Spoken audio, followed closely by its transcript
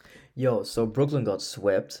Yo, so Brooklyn got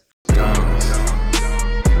swept.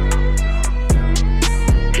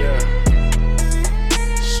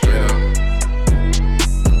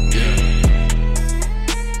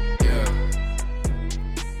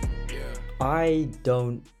 I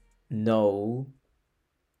don't know.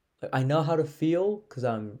 I know how to feel because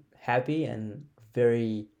I'm happy and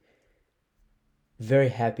very, very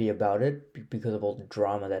happy about it because of all the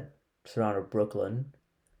drama that surrounded Brooklyn.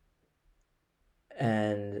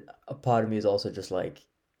 And a part of me is also just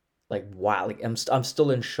wow, I'm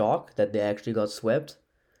still in shock that they actually got swept.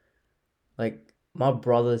 Like my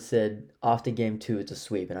brother said after game two, it's a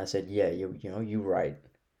sweep, and I said, yeah, you're right.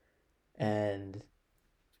 And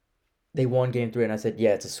they won game three, and I said,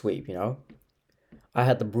 yeah, it's a sweep. I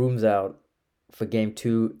had the brooms out for game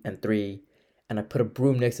two and three, and I put a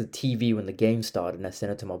broom next to the TV when the game started, and I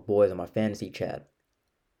sent it to my boys on my fantasy chat.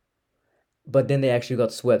 But then they actually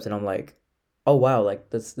got swept, and I'm like, oh wow,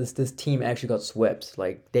 like this team actually got swept.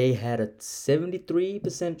 Like they had a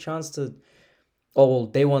 73% chance to. Oh well,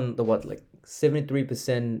 they won the what, like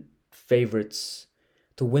 73% favorites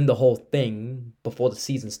to win the whole thing before the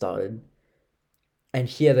season started, and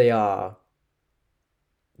here they are.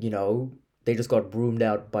 You know, they just got broomed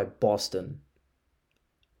out by Boston.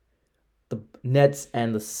 The Nets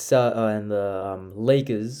and the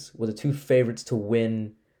Lakers were the two favorites to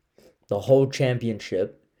win the whole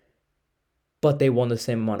championship, but they won the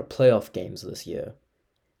same amount of playoff games this year.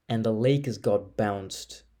 And the Lakers got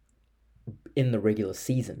bounced in the regular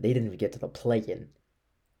season. They didn't even get to the play-in.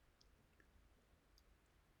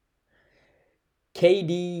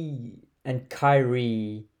 KD and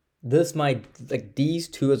Kyrie, this might like these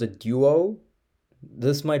two as a duo.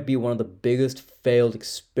 This might be one of the biggest failed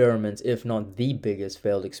experiments, if not the biggest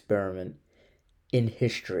failed experiment in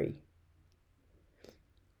history.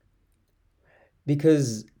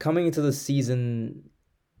 Because coming into the season,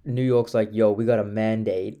 New York's like, yo, we got a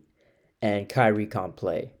mandate and Kyrie can't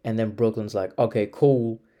play. And then Brooklyn's like, okay,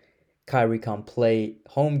 cool. Kyrie can't play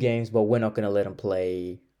home games, but we're not going to let him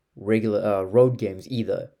play regular road games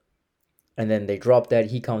either. And then they drop that.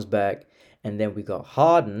 He comes back. And then we got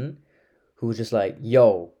Harden, who was just like,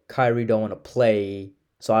 yo, Kyrie don't want to play.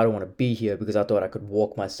 So I don't want to be here because I thought I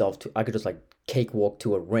could just like cakewalk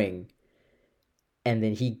to a ring. And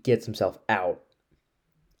then he gets himself out.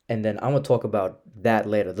 And then I'm going to talk about that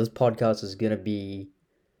later. This podcast is going to be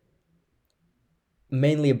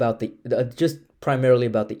mainly about just primarily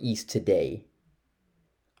about the East today.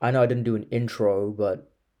 I know I didn't do an intro,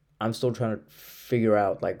 but I'm still trying to figure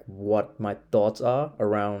out like what my thoughts are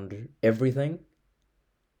around everything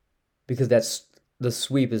because that's the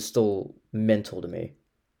sweep is still mental to me.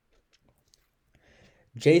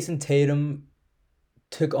 Jason Tatum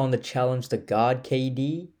took on the challenge to guard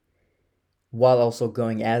KD while also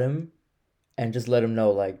going at him and just let him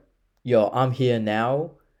know like, yo, I'm here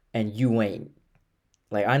now and you ain't.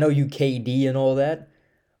 Like I know you KD and all that,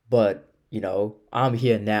 but I'm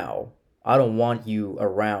here now. I don't want you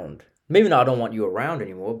around. Maybe not I don't want you around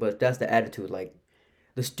anymore, but that's the attitude. Like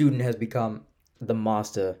the student has become the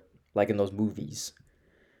master, like in those movies.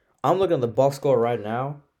 I'm looking at the box score right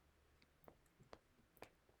now.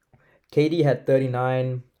 KD had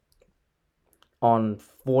 39 on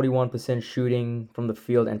 41% shooting from the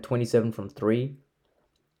field and 27 from three.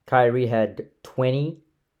 Kyrie had 20,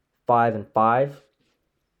 5 and 5.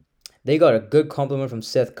 They got a good compliment from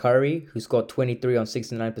Seth Curry, who scored 23 on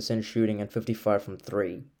 69% shooting and 55 from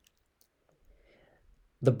three.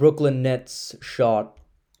 The Brooklyn Nets shot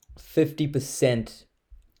 50%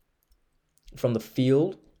 from the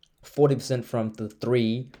field, 40% from the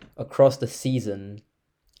three across the season,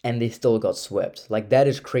 and they still got swept. Like, that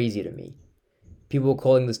is crazy to me. People are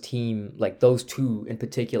calling this team, like those two in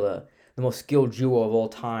particular, the most skilled duo of all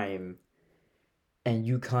time, and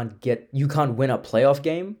you can't win a playoff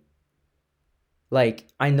game. Like,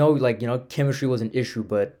 I know, like, chemistry was an issue,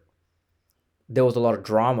 but there was a lot of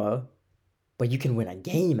drama. But you can win a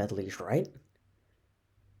game at least, right?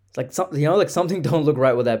 It's like something don't look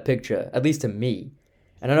right with that picture, at least to me.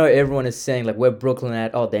 And I know everyone is saying like where Brooklyn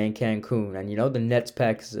at? Oh, they in Cancun, and the Nets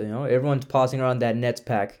packs. Everyone's passing around that Nets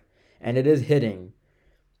pack, and it is hitting.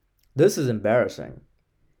 This is embarrassing.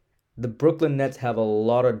 The Brooklyn Nets have a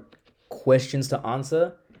lot of questions to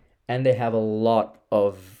answer, and they have a lot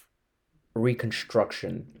of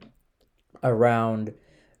reconstruction around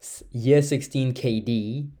year 16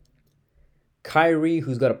 KD, Kyrie,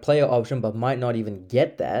 who's got a player option but might not even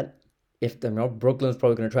get that. If Brooklyn's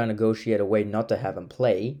probably going to try and negotiate a way not to have him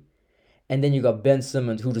play. And then you got Ben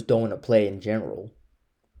Simmons, who just don't want to play in general.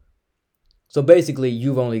 So basically,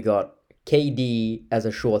 you've only got KD as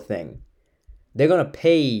a sure thing. They're going to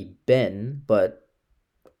pay Ben, but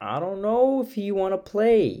I don't know if he want to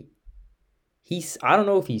play. I don't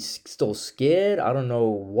know if he's still scared. I don't know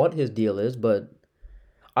what his deal is, but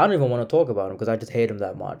I don't even want to talk about him because I just hate him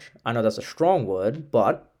that much. I know that's a strong word,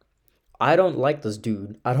 but I don't like this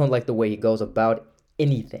dude. I don't like the way he goes about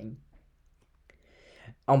anything.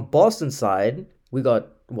 On Boston side, we got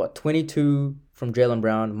what 22 from Jaylen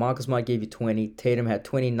Brown. Marcus Smart gave you 20. Tatum had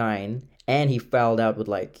 29, and he fouled out with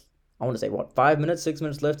like I want to say what 5 minutes, 6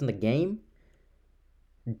 minutes left in the game.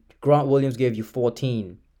 Grant Williams gave you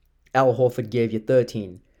 14. Al Horford gave you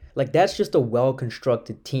 13. Like that's just a well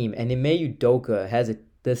constructed team, and Ime Udoka has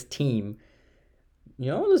this team.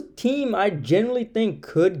 This team I generally think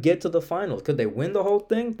could get to the finals. Could they win the whole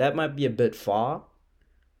thing? That might be a bit far.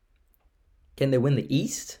 Can they win the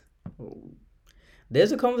East?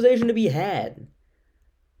 There's a conversation to be had.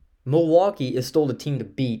 Milwaukee is still the team to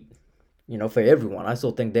beat, for everyone. I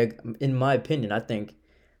still think in my opinion, I think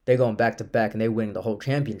they're going back to back and they're winning the whole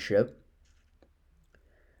championship.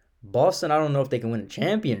 Boston, I don't know if they can win a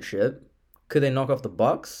championship. Could they knock off the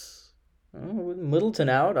Bucks? With Middleton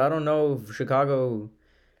out, I don't know if Chicago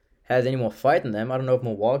has any more fight in them. I don't know if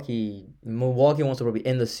Milwaukee wants to probably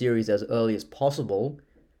end the series as early as possible.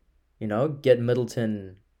 Get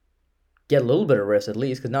Middleton, get a little bit of rest at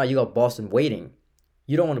least, because now you got Boston waiting.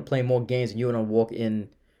 You don't want to play more games and you want to walk in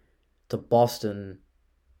to Boston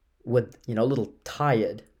with, a little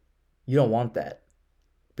tired. You don't want that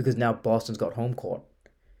because now Boston's got home court.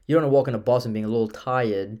 You don't want to walk into Boston being a little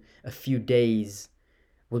tired a few days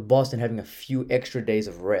with Boston having a few extra days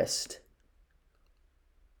of rest.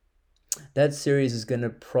 That series is going to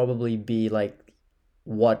probably be like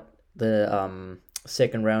what the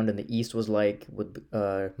second round in the East was like with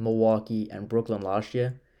Milwaukee and Brooklyn last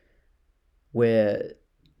year, where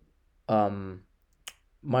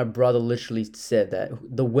my brother literally said that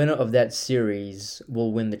the winner of that series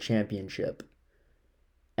will win the championship.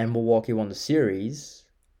 And Milwaukee won the series.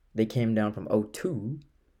 They came down from 0-2.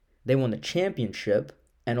 They won the championship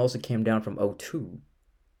and also came down from 0-2.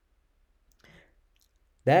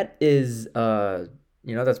 That is,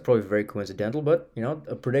 that's probably very coincidental, but,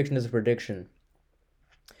 a prediction is a prediction.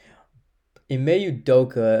 Ime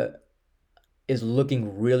Udoka is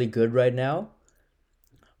looking really good right now,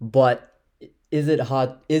 but is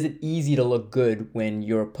it easy to look good when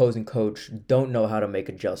your opposing coach don't know how to make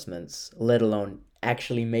adjustments, let alone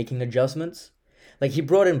actually making adjustments? Like he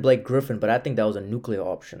brought in Blake Griffin, but I think that was a nuclear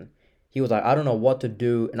option. He was like, I don't know what to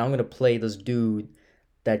do, and I'm gonna play this dude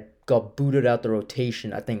that got booted out the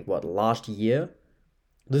rotation. I think last year.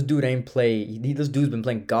 This dude ain't play. This dude's been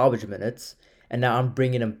playing garbage minutes, and now I'm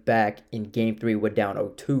bringing him back in Game 3. We're down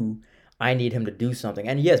 0-2. I need him to do something.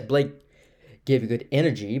 And yes, Blake gave you good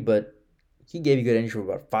energy, but he gave you good energy for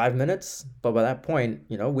about 5 minutes. But by that point,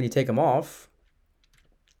 when you take him off,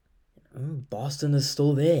 Boston is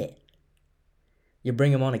still there. You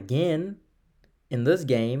bring him on again in this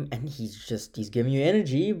game, and he's giving you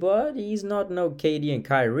energy, but he's not no KD and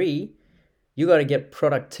Kyrie. You got to get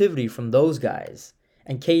productivity from those guys.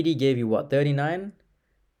 And KD gave you 39?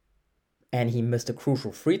 And he missed a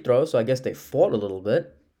crucial free throw, so I guess they fought a little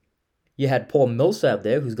bit. You had Paul Millsap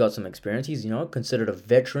there, who's got some experience. He's, considered a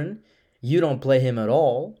veteran. You don't play him at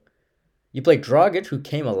all. You play Dragic, who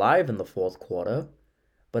came alive in the fourth quarter.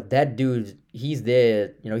 But that dude, he's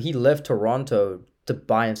there. He left Toronto to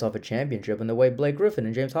buy himself a championship in the way Blake Griffin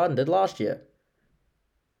and James Harden did last year.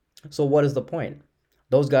 So what is the point?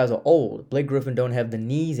 Those guys are old. Blake Griffin don't have the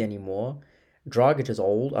knees anymore. Dragic is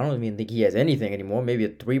old. I don't even think he has anything anymore. Maybe a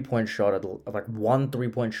 3-point shot, like one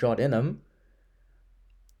 3-point shot in him.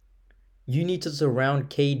 You need to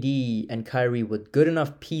surround KD and Kyrie with good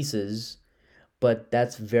enough pieces, but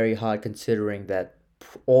that's very hard considering that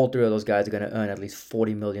all three of those guys are going to earn at least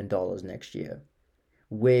 $40 million next year.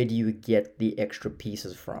 Where do you get the extra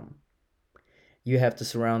pieces from? You have to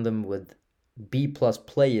surround them with B-plus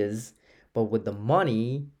players, but with the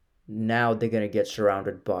money, now they're going to get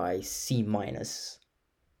surrounded by C-minus.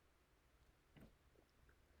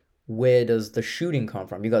 Where does the shooting come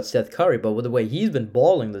from? You got Seth Curry, but with the way he's been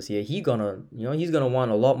balling this year, he's gonna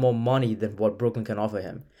want a lot more money than what Brooklyn can offer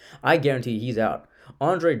him. I guarantee he's out.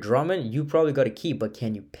 Andre Drummond, you probably got to keep, but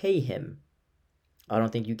can you pay him? I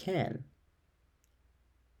don't think you can.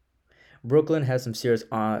 Brooklyn has some serious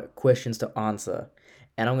questions to answer.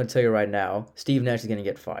 And I'm going to tell you right now, Steve Nash is going to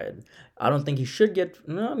get fired. I don't think he should get...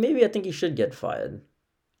 No, maybe I think he should get fired.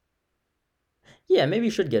 Yeah, maybe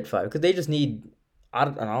he should get fired. Because they just need...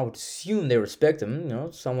 I would assume they respect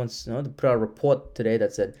him. Someone's... They put out a report today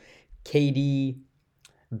that said KD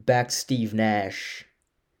backed Steve Nash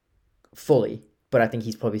fully. But I think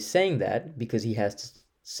he's probably saying that because he has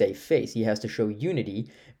save face. He has to show unity,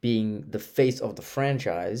 being the face of the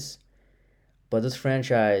franchise. But this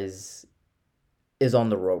franchise is on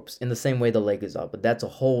the ropes in the same way the Lakers are. But that's a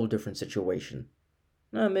whole different situation.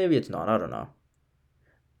 Maybe it's not. I don't know.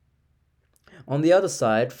 On the other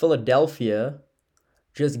side, Philadelphia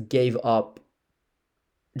just gave up.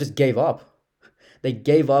 Just gave up. They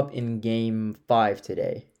gave up in game 5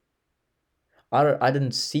 today. I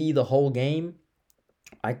didn't see the whole game.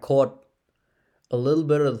 I caught a little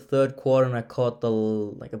bit of the third quarter and I caught the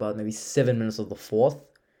like about maybe 7 minutes of the fourth.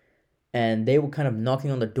 And they were kind of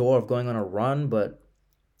knocking on the door of going on a run, but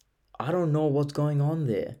I don't know what's going on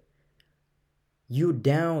there. You're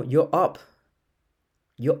up.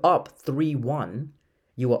 You're up 3-1.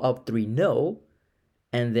 You were up 3-0.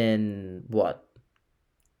 And then what?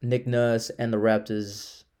 Nick Nurse and the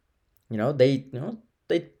Raptors,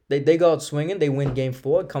 they go out swinging. They win game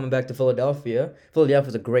 4, coming back to Philadelphia.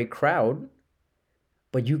 Philadelphia's a great crowd,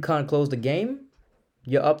 but you can't close the game.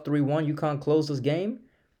 You're up 3-1. You can't close this game.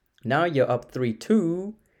 Now you're up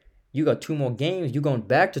 3-2. You got 2 more games. You're going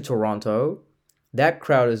back to Toronto. That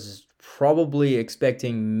crowd is probably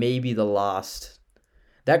expecting maybe the last.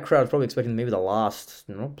 That crowd is probably expecting maybe the last,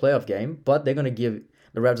 playoff game. But they're gonna give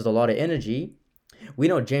the Raptors a lot of energy. We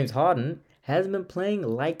know James Harden hasn't been playing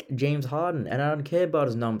like James Harden, and I don't care about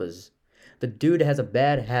his numbers. The dude has a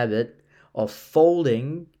bad habit of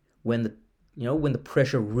folding when the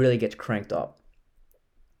pressure really gets cranked up.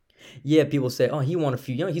 Yeah, people say, oh, he won a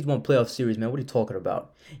few, he's won playoff series, man. What are you talking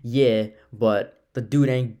about? Yeah, but the dude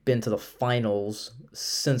ain't been to the finals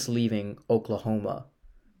since leaving Oklahoma.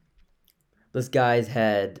 This guy's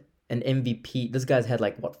had an MVP. This guy's had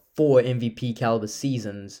 4 MVP caliber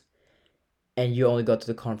seasons, and you only got to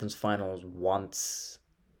the conference finals once.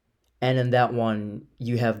 And in that one,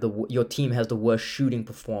 your team has the worst shooting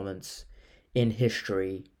performance in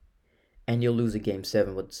history, and you'll lose a game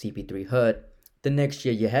 7 with CP3 hurt. The next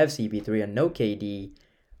year you have CP3 and no KD,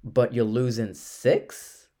 but you're losing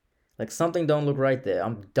 6? Something don't look right there.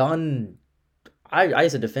 I'm done. I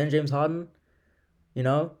used to defend James Harden,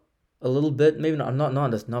 a little bit. Maybe not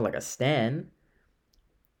like a stan.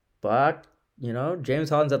 But, James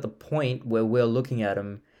Harden's at the point where we're looking at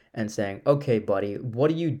him and saying, okay, buddy, what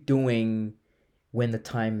are you doing when the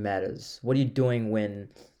time matters? What are you doing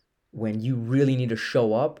when you really need to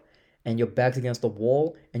show up and your back's against the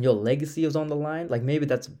wall and your legacy is on the line? Maybe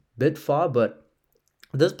that's a bit far, but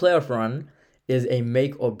this playoff run is a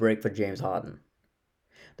make or break for James Harden.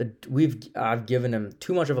 I've given him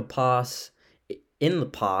too much of a pass in the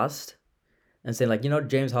past and saying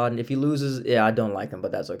James Harden, if he loses, yeah, I don't like him,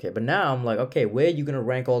 but that's okay. But now I'm like, okay, where are you going to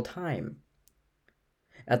rank all time?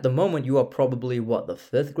 At the moment, you are probably, the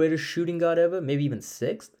 5th greatest shooting guard ever? Maybe even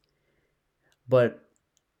 6th? But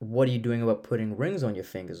what are you doing about putting rings on your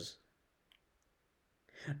fingers?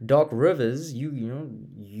 Doc Rivers,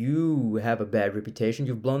 you have a bad reputation.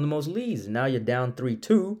 You've blown the most leads. Now you're down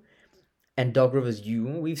 3-2. And Doc Rivers,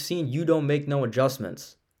 we've seen you don't make no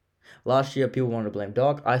adjustments. Last year, people wanted to blame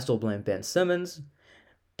Doc. I still blame Ben Simmons.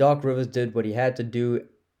 Doc Rivers did what he had to do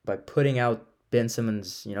by putting out Ben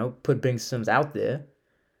Simmons, put Ben Simmons out there.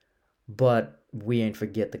 But we ain't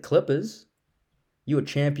forget the Clippers. You a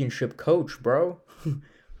championship coach, bro.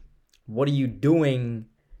 What are you doing?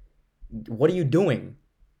 What are you doing?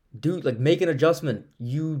 Dude, make an adjustment.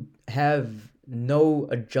 You have no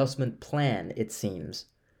adjustment plan, it seems.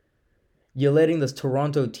 You're letting this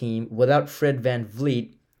Toronto team, without Fred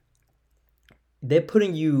VanVleet, they're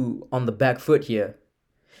putting you on the back foot here.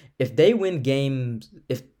 If they win games,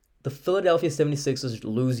 if the Philadelphia 76ers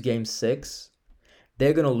lose game 6,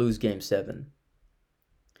 they're going to lose game 7.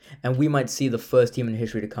 And we might see the first team in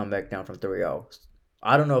history to come back down from 3-0.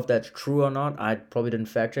 I don't know if that's true or not. I probably didn't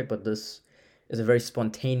fact check, but this is a very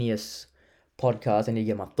spontaneous podcast. I need to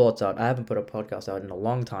get my thoughts out. I haven't put a podcast out in a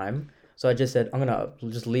long time. So I just said, I'm going to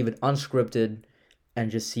just leave it unscripted and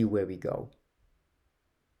just see where we go.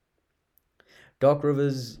 Doc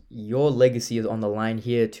Rivers, your legacy is on the line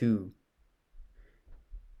here too.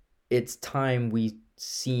 It's time we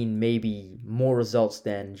seen maybe more results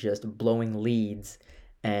than just blowing leads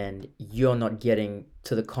and you're not getting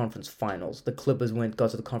to the conference finals. The Clippers got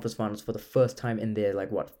to the conference finals for the first time in their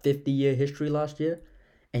 50-year history last year,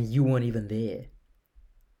 and you weren't even there.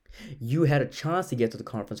 You had a chance to get to the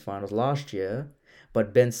conference finals last year,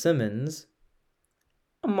 but Ben Simmons,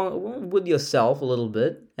 with yourself a little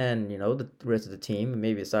bit, and the rest of the team,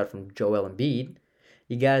 maybe aside from Joel Embiid,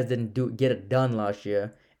 you guys didn't get it done last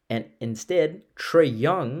year, and instead Trae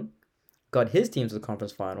Young got his team to the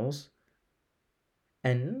conference finals,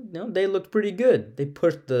 and they looked pretty good. They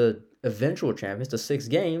pushed the eventual champions to 6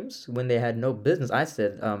 games when they had no business. I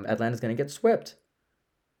said Atlanta's gonna get swept.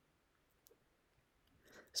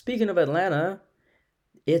 Speaking of Atlanta,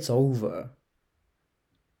 it's over.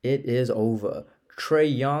 It is over.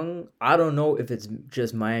 Trae Young, I don't know if it's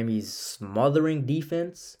just Miami's smothering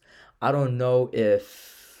defense. I don't know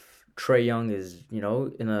if Trae Young is,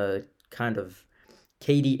 in a kind of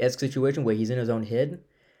KD-esque situation where he's in his own head.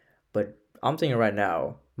 But I'm thinking right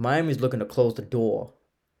now, Miami's looking to close the door.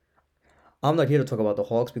 I'm not here to talk about the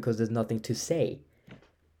Hawks because there's nothing to say.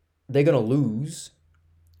 They're gonna lose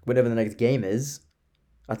whatever the next game is.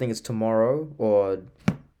 I think it's tomorrow or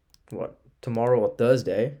what? Tomorrow or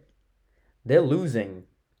Thursday. They're losing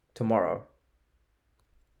tomorrow.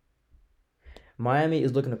 Miami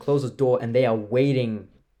is looking to close the door and they are waiting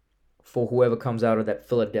for whoever comes out of that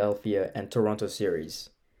Philadelphia and Toronto series.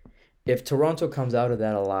 If Toronto comes out of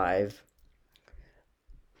that alive,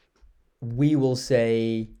 we will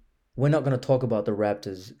say we're not going to talk about the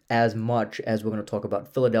Raptors as much as we're going to talk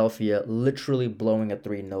about Philadelphia literally blowing a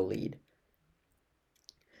 3-0 lead.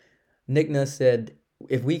 Nick Nurse said,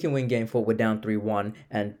 if we can win game 4, we're down 3-1,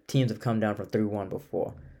 and teams have come down from 3-1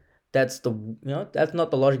 before. That's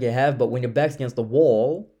not the logic you have, but when your back's against the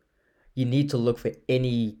wall, you need to look for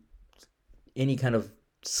any kind of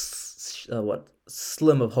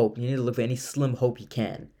slim of hope. You need to look for any slim hope you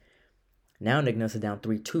can. Now Nick Nurse is down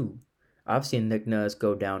 3-2. I've seen Nick Nurse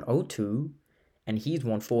go down 0-2, and he's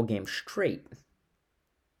won 4 games straight.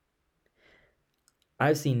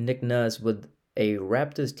 I've seen Nick Nurse with a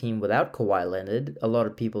Raptors team without Kawhi Leonard. A lot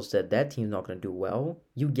of people said that team's not going to do well.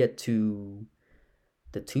 You get to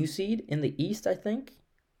the 2 seed in the East, I think,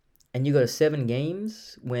 and you go to 7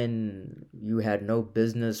 games when you had no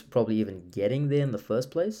business probably even getting there in the first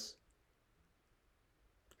place.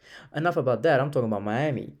 Enough about that. I'm talking about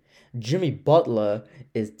Miami. Jimmy Butler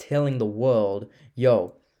is telling the world,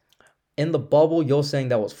 yo, in the bubble, you're saying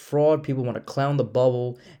that was fraud. People want to clown the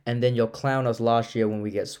bubble, and then you'll clown us last year when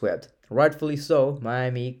we get swept. Rightfully so,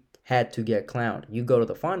 Miami had to get clowned. You go to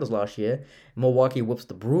the finals last year, Milwaukee whips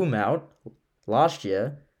the broom out last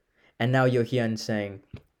year, and now you're here and saying,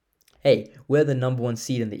 hey, we're the number 1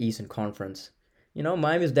 seed in the Eastern Conference.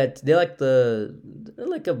 Miami's that they're like I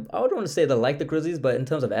don't want to say they're like the Grizzlies, but in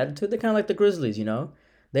terms of attitude, they're kind of like the Grizzlies.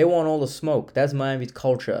 They want all the smoke. That's Miami's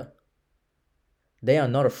culture. They are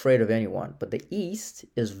not afraid of anyone, but the East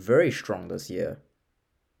is very strong this year.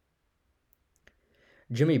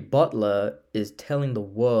 Jimmy Butler is telling the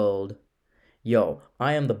world, yo,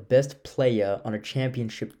 I am the best player on a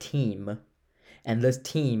championship team, and this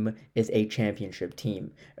team is a championship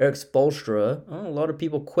team. Erik Spoelstra, a lot of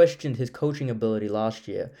people questioned his coaching ability last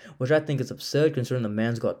year, which I think is absurd considering the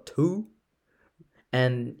man's got 2.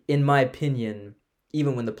 And in my opinion,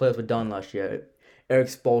 even when the playoffs were done last year, Erik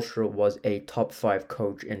Spoelstra was a top 5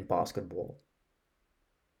 coach in basketball.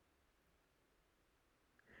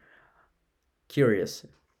 Curious.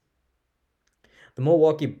 The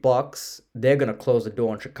Milwaukee Bucks, they're going to close the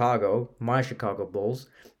door on Chicago, my Chicago Bulls.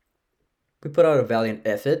 We put out a valiant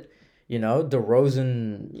effort.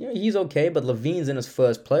 DeRozan, he's okay, but LaVine's in his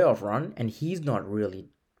first playoff run, and he's not really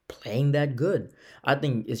playing that good. I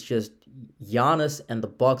think it's just Giannis and the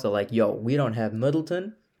Bucks are like, yo, we don't have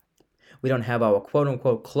Middleton. We don't have our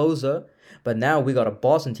quote-unquote closer, but now we got a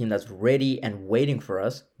Boston team that's ready and waiting for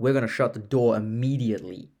us. We're going to shut the door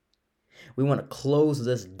immediately. We want to close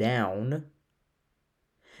this down,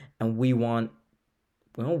 and we're going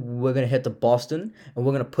to head to Boston, and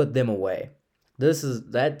we're going to put them away.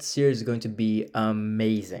 That series is going to be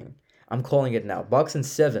amazing. I'm calling it now. Bucks in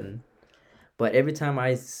 7, but every time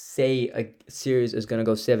I say a series is going to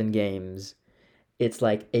go 7 games, it's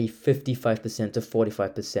like a 55% to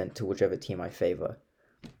 45% to whichever team I favor.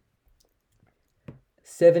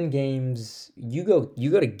 7 games, you go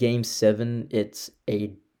to game 7, it's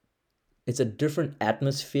a different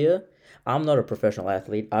atmosphere. I'm not a professional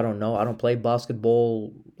athlete. I don't know. I don't play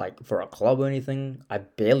basketball like for a club or anything. I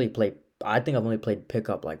barely play. I think I've only played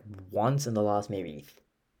pickup like once in the last maybe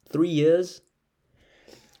 3 years.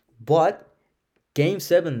 But game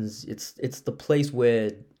 7's it's the place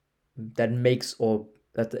where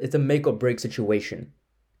it's a make or break situation.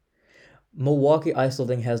 Milwaukee, I still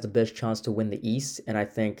think, has the best chance to win the East, and I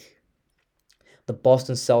think the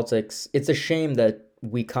Boston Celtics, it's a shame that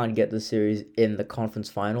we can't get the series in the conference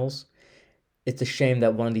finals. It's a shame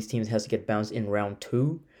that one of these teams has to get bounced in round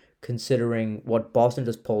 2, considering what Boston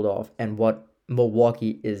just pulled off and what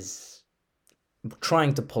Milwaukee is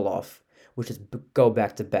trying to pull off, which is go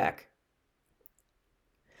back to back.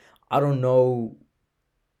 I don't know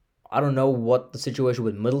what the situation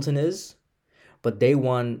with Middleton is, but they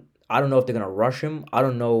won. I don't know if they're going to rush him. I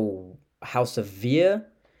don't know how severe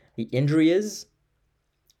the injury is.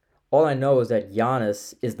 All I know is that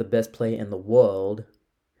Giannis is the best player in the world,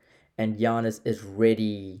 and Giannis is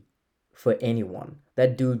ready for anyone.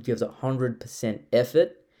 That dude gives 100%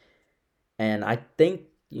 effort, and I think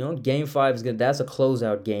Game Five is good. That's a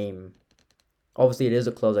closeout game. Obviously, it is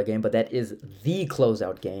a closeout game, but that is the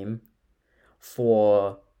closeout game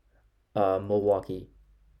for Milwaukee.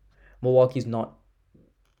 Milwaukee's not.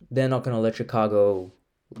 They're not gonna let Chicago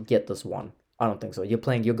get this one. I don't think so. You're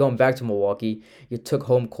going back to Milwaukee. You took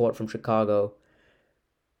home court from Chicago.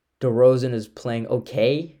 DeRozan is playing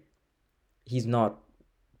okay. He's not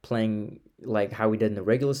playing like how he did in the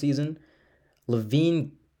regular season.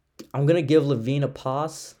 LaVine, I'm gonna give LaVine a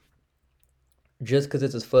pass just because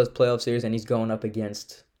it's his first playoff series and he's going up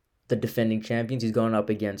against the defending champions. He's going up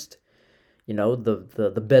against,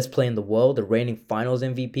 the best player in the world, the reigning Finals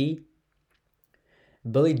MVP.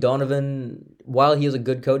 Billy Donovan, while he is a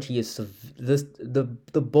good coach,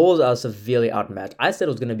 the Bulls are severely outmatched. I said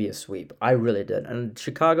it was going to be a sweep. I really did, and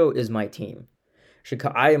Chicago is my team.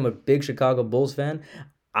 I am a big Chicago Bulls fan.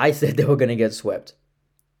 I said they were going to get swept,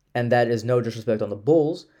 and that is no disrespect on the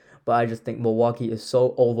Bulls, but I just think Milwaukee is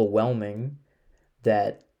so overwhelming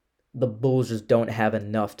that the Bulls just don't have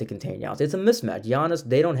enough to contain Giannis. It's a mismatch. Giannis,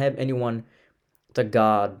 they don't have anyone to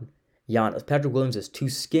guard Giannis. Patrick Williams is too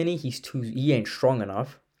skinny. He ain't strong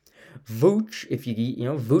enough. Vooch,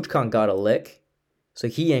 Vooch can't guard a lick, so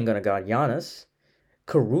he ain't gonna guard Giannis.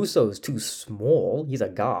 Caruso is too small. He's a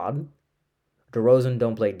guard. DeRozan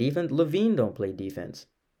don't play defense. LaVine don't play defense.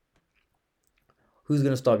 Who's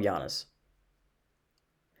gonna stop Giannis?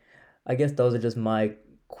 I guess those are just my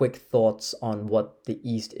quick thoughts on what the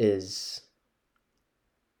East is.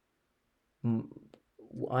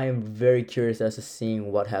 I am very curious as to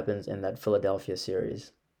seeing what happens in that Philadelphia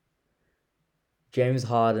series. James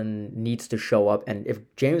Harden needs to show up, and if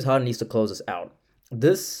James Harden needs to close this out,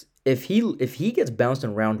 if he gets bounced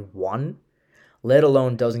in round one, let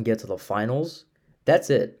alone doesn't get to the finals, that's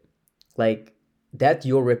it. Like, that's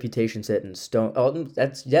your reputation set in stone. Oh,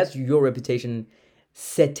 that's your reputation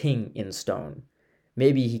setting in stone.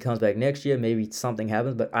 Maybe he comes back next year. Maybe something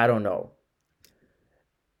happens, but I don't know.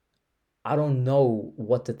 I don't know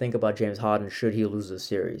what to think about James Harden should he lose the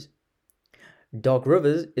series. Doc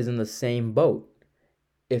Rivers is in the same boat.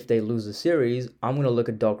 If they lose the series, I'm gonna look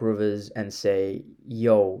at Doc Rivers and say,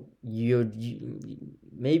 "Yo,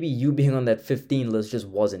 maybe you being on that 15 list just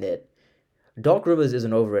wasn't it." Doc Rivers is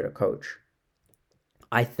an overrated coach.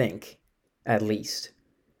 I think, at least.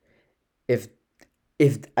 If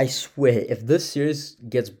I swear, if this series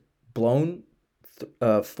gets blown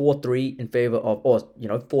 4-3 in favor of, or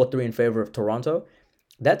 4-3 in favor of Toronto,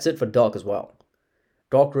 that's it for Doc as well.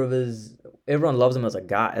 Doc Rivers, everyone loves him as a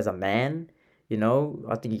guy, as a man.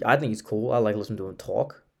 I think he's cool. I like listening to him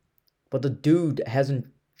talk, but the dude hasn't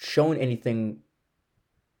shown anything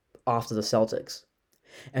after the Celtics.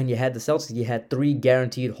 And you had the Celtics. You had 3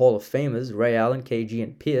 guaranteed Hall of Famers: Ray Allen, KG,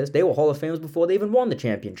 and Pierce. They were Hall of Famers before they even won the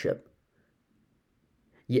championship.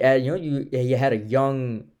 You had a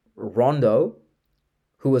young Rondo,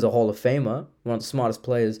 who was a Hall of Famer, one of the smartest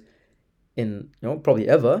players in probably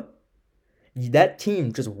ever. That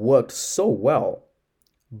team just worked so well,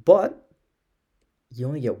 but you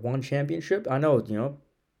only get one championship. I know,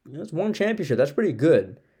 it's one championship. That's pretty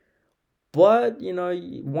good. But,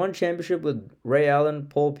 one championship with Ray Allen,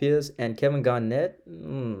 Paul Pierce, and Kevin Garnett.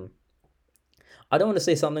 I don't want to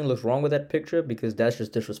say something looks wrong with that picture because that's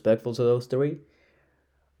just disrespectful to those 3.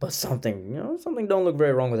 But something don't look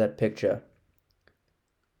very wrong with that picture.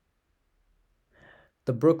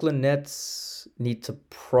 The Brooklyn Nets need to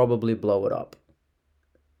probably blow it up.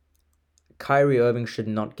 Kyrie Irving should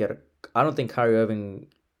not get a... I don't think Kyrie Irving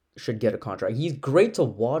should get a contract. He's great to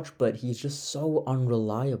watch, but he's just so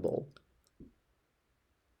unreliable.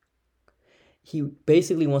 He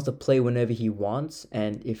basically wants to play whenever he wants,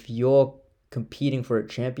 and if you're competing for a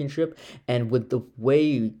championship, and with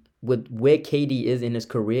where KD is in his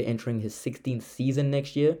career, entering his 16th season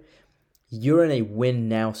next year, you're in a win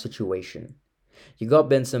now situation. You got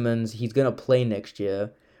Ben Simmons, he's gonna play next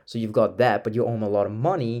year, so you've got that, but you owe him a lot of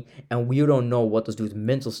money, and we don't know what this dude's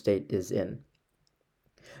mental state is in.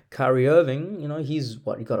 Kyrie Irving, he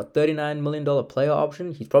got a $39 million player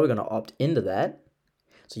option. He's probably gonna opt into that,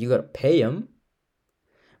 so you gotta pay him.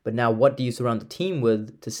 But now, what do you surround the team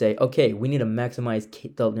with to say, okay, we need to maximize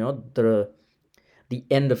the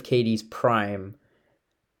end of KD's prime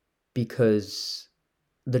because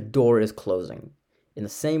the door is closing. In the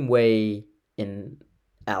same way in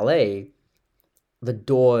LA, the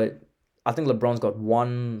door, I think LeBron's got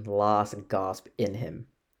one last gasp in him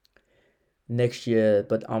next year,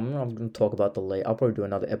 but I'm not going to talk about the Lakers. I'll probably do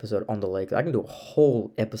another episode on the Lakers. I can do a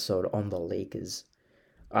whole episode on the Lakers.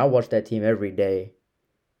 I watch that team every day.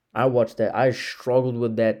 I watched that. I struggled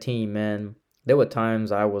with that team, man. There were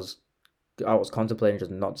times I was contemplating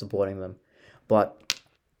just not supporting them, but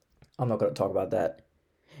I'm not gonna talk about that.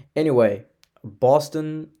 Anyway,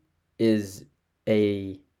 Boston is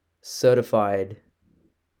a certified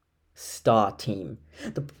star team.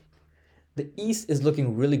 The the East is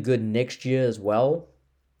looking really good next year as well.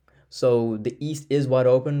 So the East is wide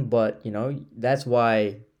open, but that's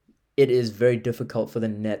why it is very difficult for the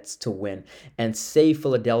Nets to win. And say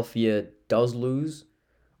Philadelphia does lose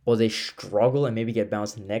or they struggle and maybe get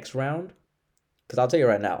bounced next round, because I'll tell you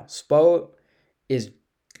right now, Spo is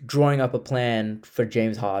drawing up a plan for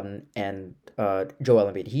James Harden and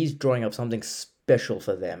Joel Embiid. He's drawing up something special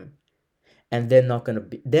for them, and they're not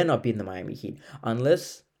beating the Miami Heat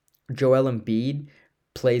unless Joel Embiid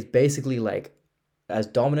plays basically like as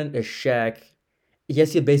dominant as Shaq.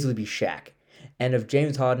 Yes, he'll basically be Shaq. And if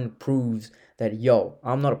James Harden proves that, yo,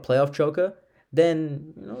 I'm not a playoff choker,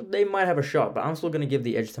 then they might have a shot. But I'm still gonna give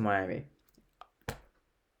the edge to Miami.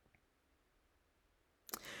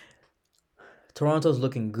 Toronto's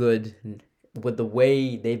looking good with the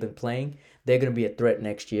way they've been playing. They're gonna be a threat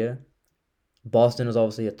next year. Boston is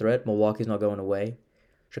obviously a threat. Milwaukee's not going away.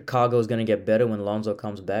 Chicago's gonna get better when Lonzo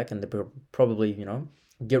comes back, and they probably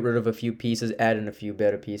get rid of a few pieces, add in a few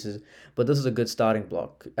better pieces. But this is a good starting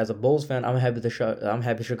block. As a Bulls fan, I'm happy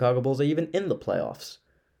Chicago Bulls are even in the playoffs.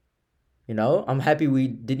 I'm happy we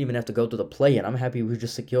didn't even have to go to the play-in. I'm happy we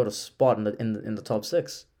just secured a spot in the top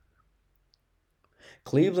six.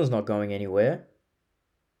 Cleveland's not going anywhere.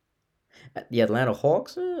 The Atlanta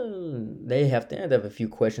Hawks, they have a few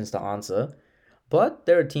questions to answer, but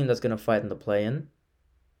they're a team that's gonna fight in the play-in.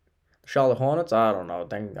 Charlotte Hornets, I don't know.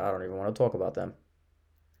 I don't even want to talk about them.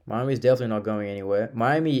 Miami's definitely not going anywhere.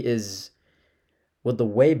 Miami is, with the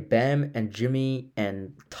way Bam and Jimmy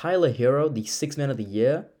and Tyler Hero, the sixth man of the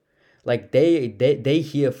year, like they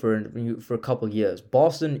here for a couple years.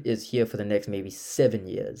 Boston is here for the next maybe 7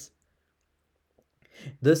 years.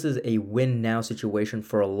 This is a win now situation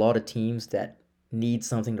for a lot of teams that need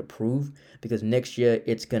something to prove, because next year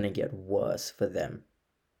it's gonna get worse for them.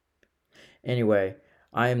 Anyway,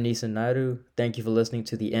 I am Nisan Naidu. Thank you for listening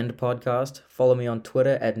to the End Podcast. Follow me on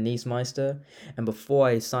Twitter at Niesmeister. And before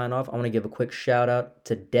I sign off, I want to give a quick shout out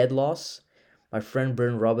to Dead Loss. My friend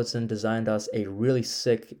Bryn Robertson designed us a really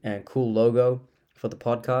sick and cool logo for the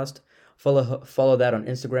podcast. Follow that on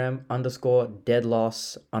Instagram,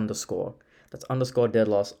 _deadloss_. That's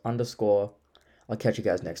 _deadloss_. I'll catch you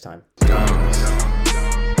guys next time.